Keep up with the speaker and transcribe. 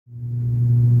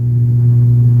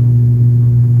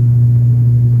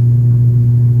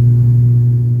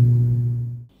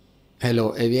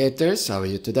aviators, how are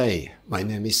you today? My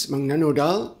name is Magnar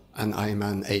Nordal and I'm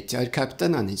an ATR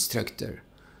captain and instructor.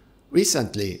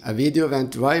 Recently, a video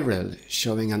went viral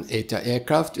showing an ATR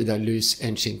aircraft with a loose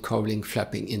engine cowling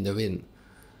flapping in the wind.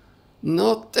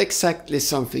 Not exactly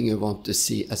something you want to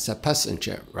see as a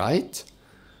passenger, right?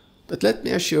 But let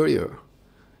me assure you,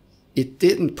 it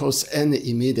didn't pose any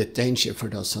immediate danger for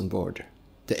those on board.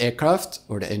 The aircraft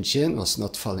or the engine was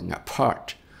not falling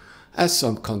apart, as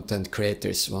some content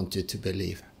creators want you to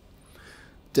believe.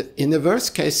 In the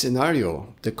worst case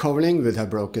scenario, the cowling would have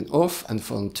broken off and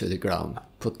fallen to the ground,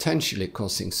 potentially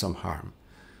causing some harm.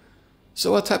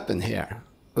 So what happened here?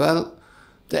 Well,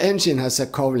 the engine has a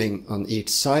cowling on each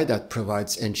side that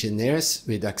provides engineers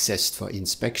with access for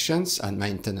inspections and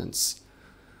maintenance.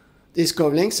 These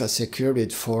cowlings are secured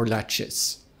with 4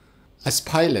 latches. As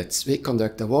pilots, we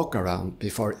conduct a walk-around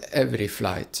before every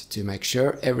flight to make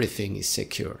sure everything is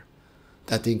secure.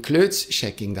 That includes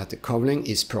checking that the cowling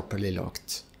is properly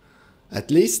locked.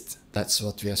 At least, that's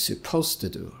what we are supposed to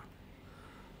do.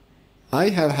 I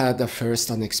have had a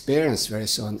first-hand experience where I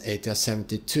saw an ATR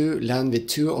 72 land with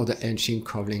 2 of the engine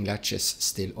cowling latches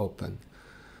still open.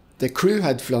 The crew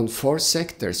had flown 4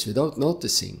 sectors without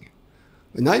noticing.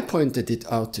 When I pointed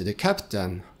it out to the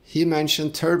captain, he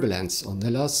mentioned turbulence on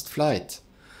the last flight.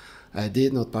 I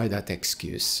did not buy that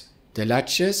excuse. The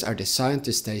latches are designed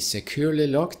to stay securely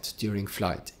locked during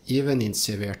flight, even in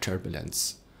severe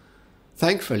turbulence.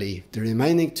 Thankfully, the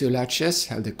remaining 2 latches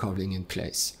held the cowling in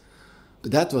place.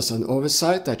 But that was an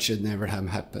oversight that should never have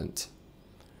happened.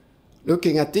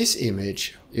 Looking at this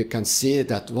image, you can see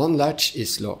that 1 latch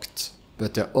is locked,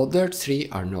 but the other 3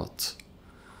 are not.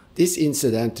 This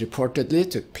incident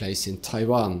reportedly took place in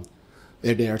Taiwan,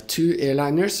 where there are 2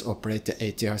 airliners operate the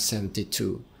ATR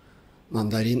 72.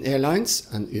 Mandarin Airlines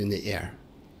and Uni Air.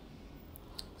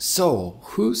 So,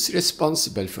 who's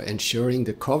responsible for ensuring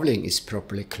the cowling is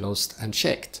properly closed and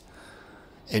checked?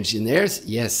 Engineers,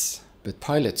 yes, but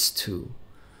pilots too.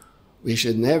 We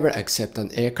should never accept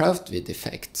an aircraft with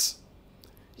defects.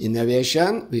 In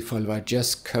aviation, we follow a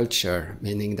just culture,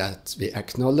 meaning that we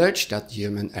acknowledge that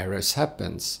human errors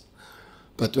happens.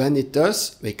 But when it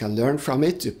does, we can learn from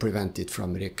it to prevent it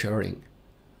from recurring.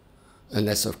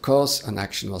 Unless, of course, an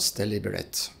action was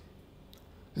deliberate.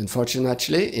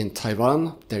 Unfortunately, in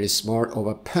Taiwan, there is more of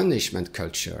a punishment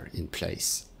culture in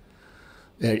place,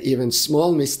 where even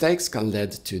small mistakes can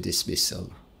lead to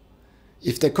dismissal.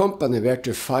 If the company were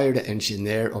to fire the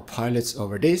engineer or pilots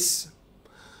over this,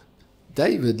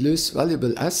 they would lose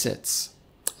valuable assets.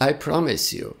 I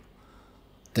promise you,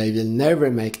 they will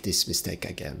never make this mistake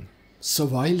again. So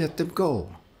why let them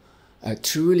go? I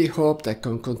truly hope they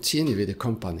can continue with the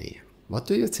company. What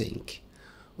do you think?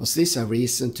 Was this a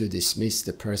reason to dismiss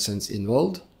the persons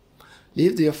involved?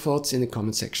 Leave your thoughts in the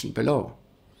comment section below.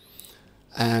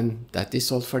 And that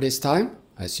is all for this time.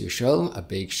 As usual, a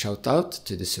big shout out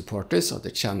to the supporters of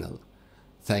the channel.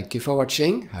 Thank you for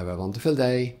watching, have a wonderful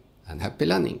day and happy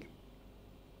landing.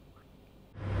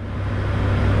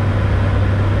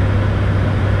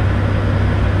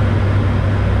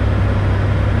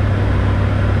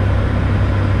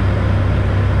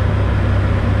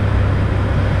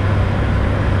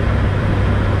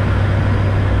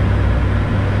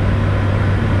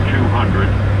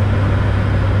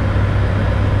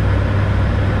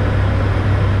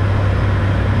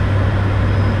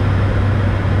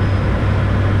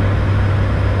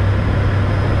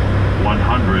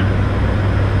 $100